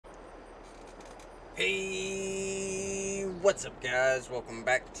Hey, what's up guys? Welcome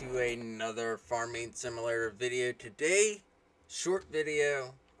back to another farming simulator video. Today, short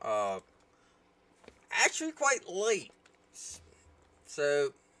video, actually quite late. So,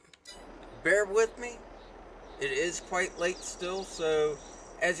 bear with me. It is quite late still, so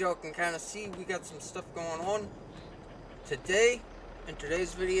as y'all can kind of see, we got some stuff going on. Today, in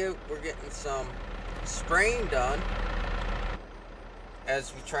today's video, we're getting some spraying done.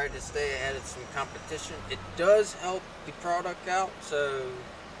 As we try to stay ahead of some competition, it does help the product out,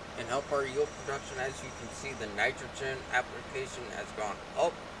 and help our yield production. As you can see, the nitrogen application has gone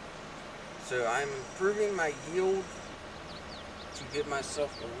up, so I'm improving my yield to give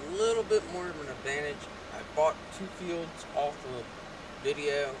myself a little bit more of an advantage. I bought 2 fields off of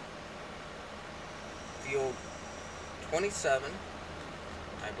video. Field 27,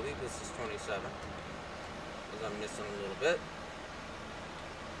 I believe this is 27, because I'm missing a little bit.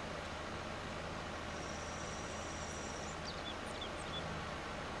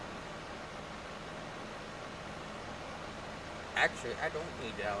 Actually, I don't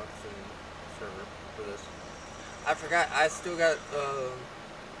need Alex and server for this. I forgot, I still got,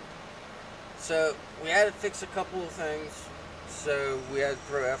 so we had to fix a couple of things. So we had to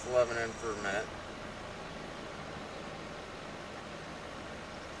throw F11 in for a minute.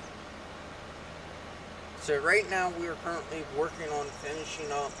 So right now we are currently working on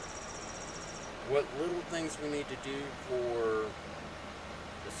finishing up what little things we need to do for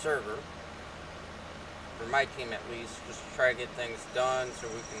the server. For my team at least, just to try to get things done so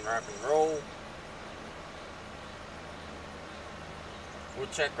we can rock and roll. We'll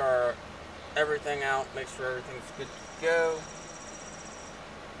check our everything out, make sure everything's good to go.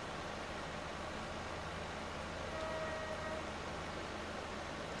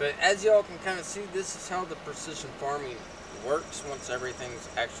 But as y'all can kind of see, this is how the precision farming works once everything's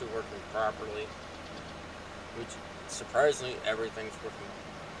actually working properly. Which, surprisingly, everything's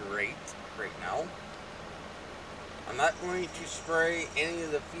working great right now. I'm not going to spray any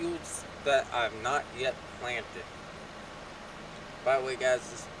of the fields that I've not yet planted. By the way guys,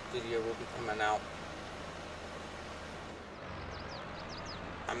 this video will be coming out.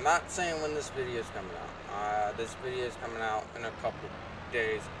 I'm not saying when this video is coming out. This video is coming out in a couple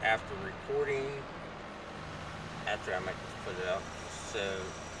days after recording. After I might just put it out. So,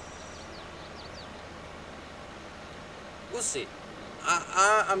 we'll see.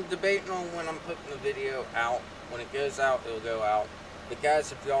 I'm debating on when I'm putting the video out. When it goes out, it'll go out. But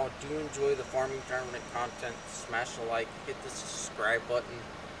guys, if y'all do enjoy the farming tournament content, smash a like, hit the subscribe button,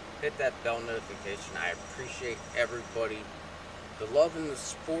 hit that bell notification. I appreciate everybody, the love and the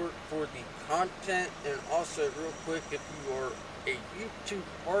support for the content. And also, real quick, if you are a YouTube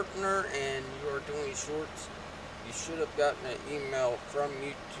partner and you are doing shorts, you should have gotten an email from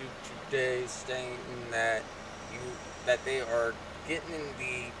YouTube today stating that they are getting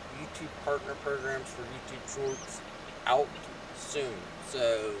the YouTube partner programs for YouTube Shorts out soon.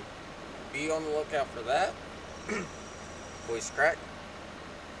 So be on the lookout for that. Voice crack.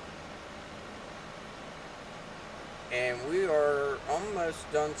 And we are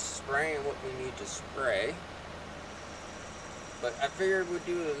almost done spraying what we need to spray. But I figured we'd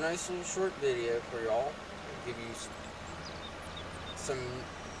do a nice little short video for y'all and give you some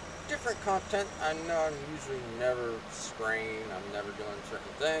different content. I know I'm usually never spraying, I'm never doing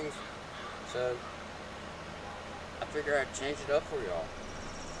certain things, so I figure I'd change it up for y'all.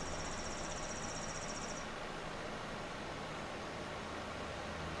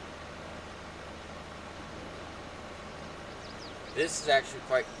 This is actually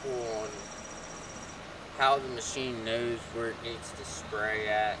quite cool on how the machine knows where it needs to spray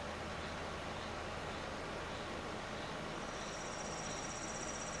at.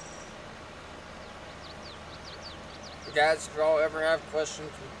 Guys, if y'all ever have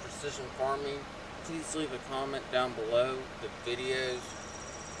questions with precision farming, please leave a comment down below the videos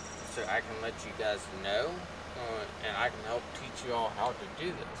so I can let you guys know, and I can help teach you all how to do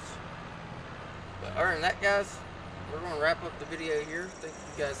this. But other than that guys, we're going to wrap up the video here. Thank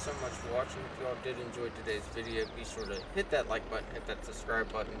you guys so much for watching. If y'all did enjoy today's video, be sure to hit that like button, hit that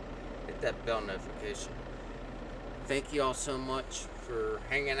subscribe button, hit that bell notification. Thank you all so much for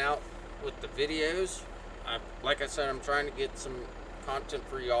hanging out with the videos. Like I said, I'm trying to get some content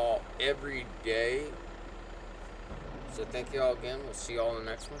for y'all every day. So thank you all again. We'll see y'all in the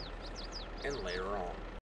next one and later on.